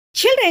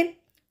Children,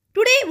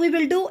 today we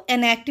will do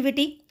an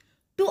activity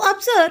to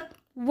observe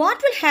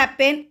what will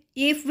happen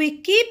if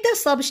we keep the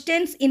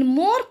substance in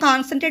more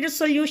concentrated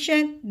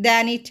solution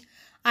than it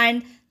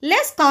and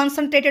less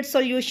concentrated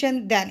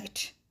solution than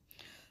it.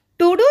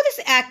 To do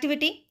this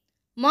activity,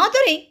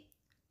 Madhuri,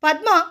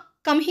 Padma,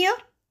 come here.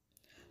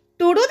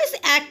 To do this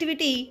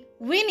activity,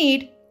 we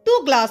need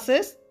 2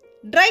 glasses,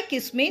 dry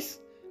kismis,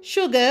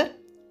 sugar,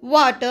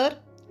 water,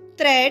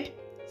 thread,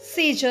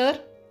 scissor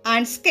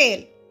and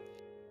scale.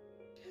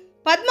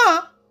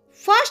 Padma,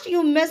 first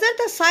you measure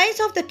the size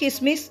of the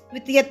kismis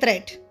with a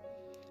thread.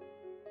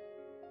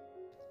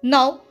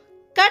 Now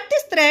cut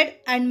this thread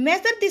and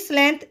measure this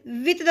length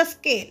with the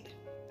scale.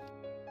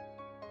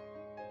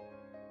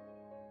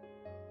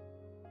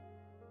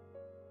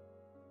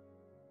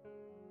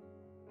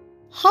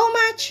 How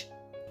much?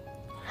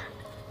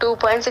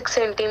 2.6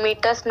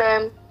 centimeters,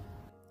 ma'am.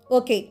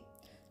 Okay.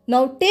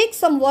 Now take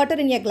some water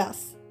in a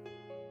glass.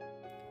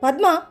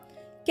 Padma,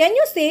 can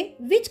you say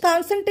which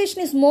concentration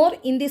is more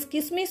in this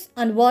kismis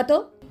and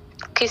water?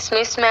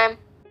 Kismis, ma'am.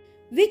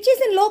 Which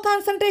is in low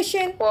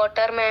concentration?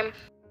 Water, ma'am.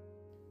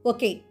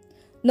 Okay.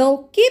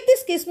 Now keep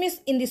this kismis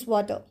in this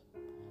water.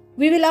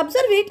 We will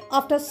observe it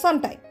after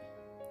some time.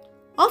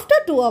 After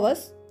 2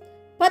 hours,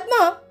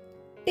 Padma,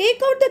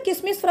 take out the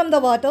kismis from the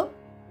water.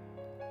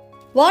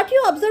 What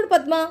you observed,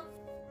 Padma?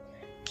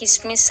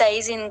 Kismis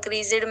size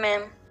increased,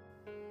 ma'am.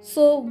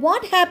 So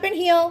what happened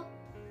here?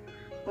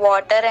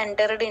 Water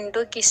entered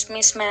into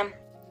kismis, ma'am.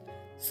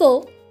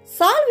 So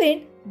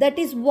solvent, that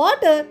is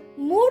water,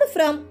 moved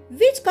from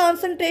which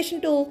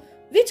concentration to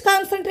which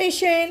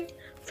concentration?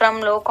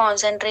 From low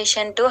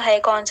concentration to high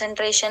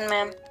concentration,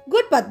 ma'am.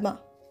 Good, Padma.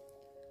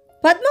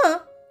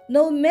 Padma,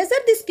 now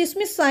measure this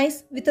kismis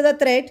size with the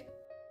thread.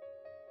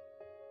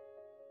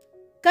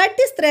 Cut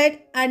this thread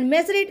and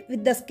measure it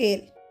with the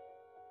scale.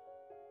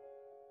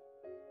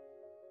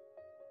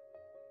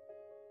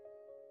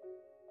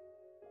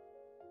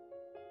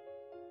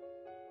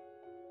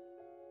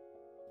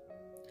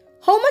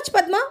 How much,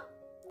 Padma?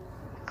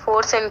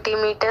 4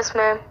 centimeters,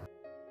 ma'am.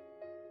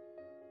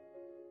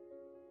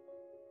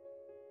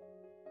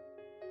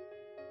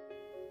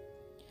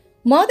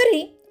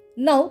 Madhuri,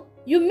 now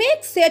you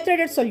make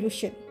saturated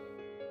solution.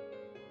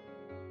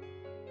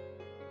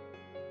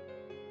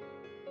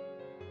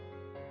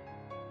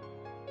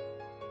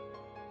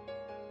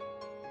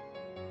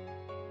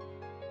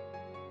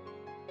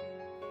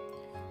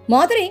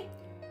 Madhuri,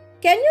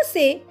 can you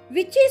say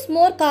which is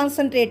more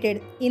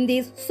concentrated in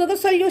this sugar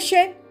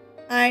solution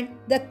and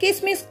the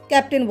kismis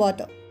kept in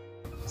water?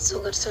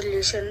 Sugar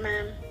solution,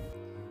 ma'am.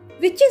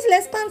 Which is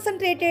less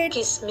concentrated?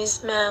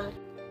 Kismis, ma'am.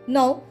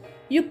 Now,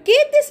 you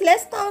keep this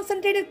less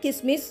concentrated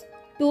kismis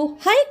to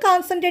high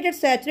concentrated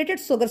saturated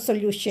sugar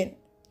solution.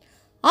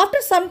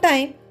 After some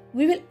time,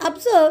 we will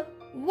observe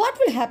what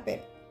will happen.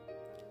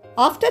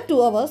 After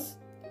 2 hours,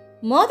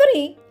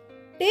 Madhuri,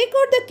 take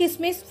out the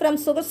kismis from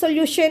sugar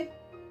solution.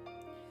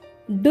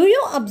 Do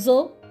you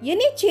observe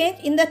any change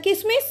in the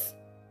kismis?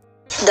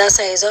 The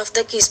size of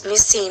the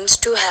kismis seems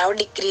to have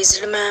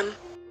decreased, ma'am.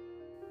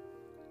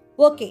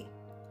 Okay.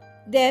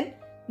 Then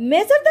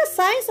measure the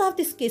size of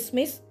this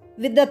kismis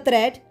with the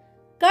thread.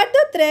 Cut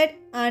the thread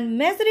and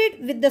measure it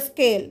with the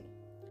scale.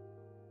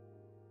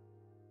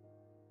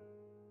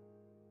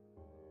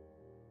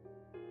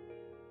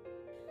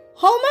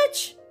 How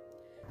much?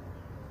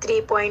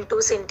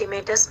 3.2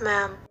 centimeters,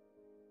 ma'am.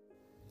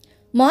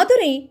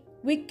 Madhuri,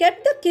 we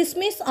kept the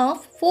kismis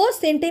of 4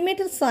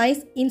 cm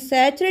size in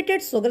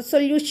saturated sugar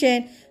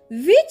solution,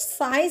 which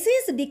size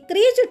is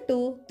decreased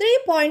to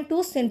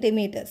 3.2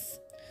 centimeters.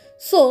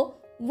 So,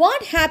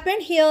 what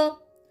happened here?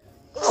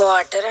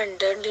 Water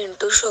entered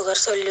into sugar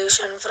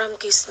solution from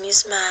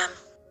kismis, ma'am.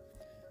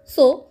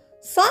 So,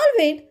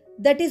 solvent,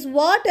 that is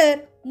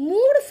water,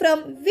 moved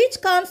from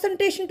which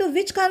concentration to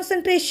which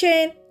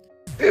concentration?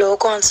 Low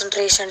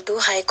concentration to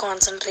high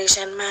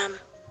concentration, ma'am.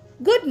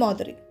 Good,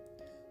 Madhuri.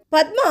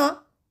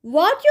 Padma,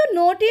 what you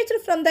noticed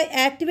from the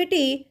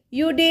activity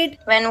you did?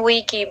 When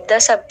we keep the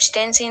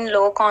substance in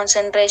low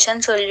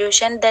concentration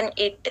solution,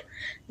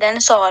 then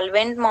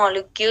solvent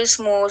molecules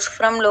moves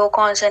from low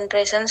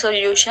concentration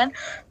solution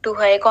to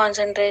high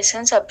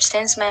concentration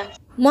substance, ma'am.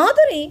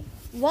 Madhuri,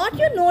 what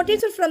you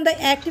noticed from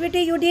the activity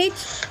you did?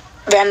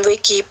 When we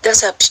keep the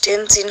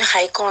substance in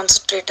high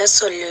concentrated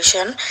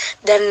solution,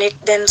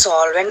 then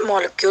solvent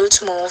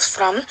molecules move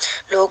from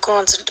low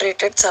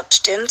concentrated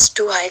substance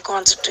to high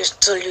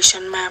concentrated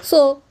solution, ma'am.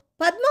 So,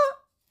 Padma,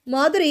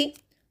 Madhuri,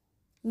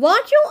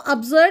 what you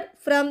observed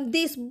from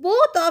these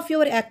both of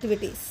your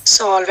activities?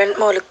 Solvent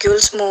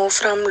molecules move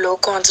from low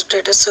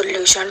concentrated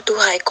solution to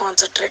high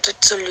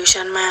concentrated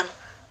solution, ma'am.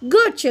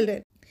 Good,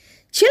 children.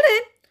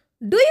 Children,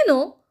 do you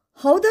know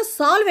how the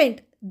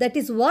solvent, that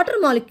is water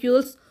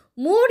molecules,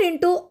 moved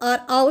into or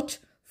out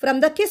from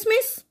the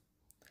kismis?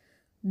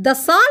 The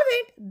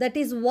solvent, that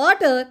is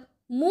water,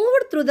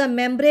 moved through the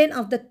membrane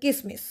of the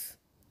kismis.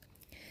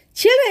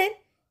 Children,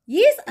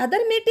 is other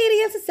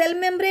materials cell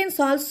membranes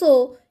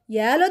also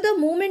allow the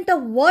movement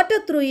of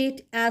water through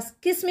it as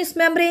kismis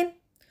membrane?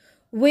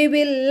 We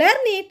will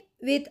learn it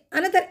with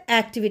another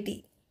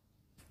activity.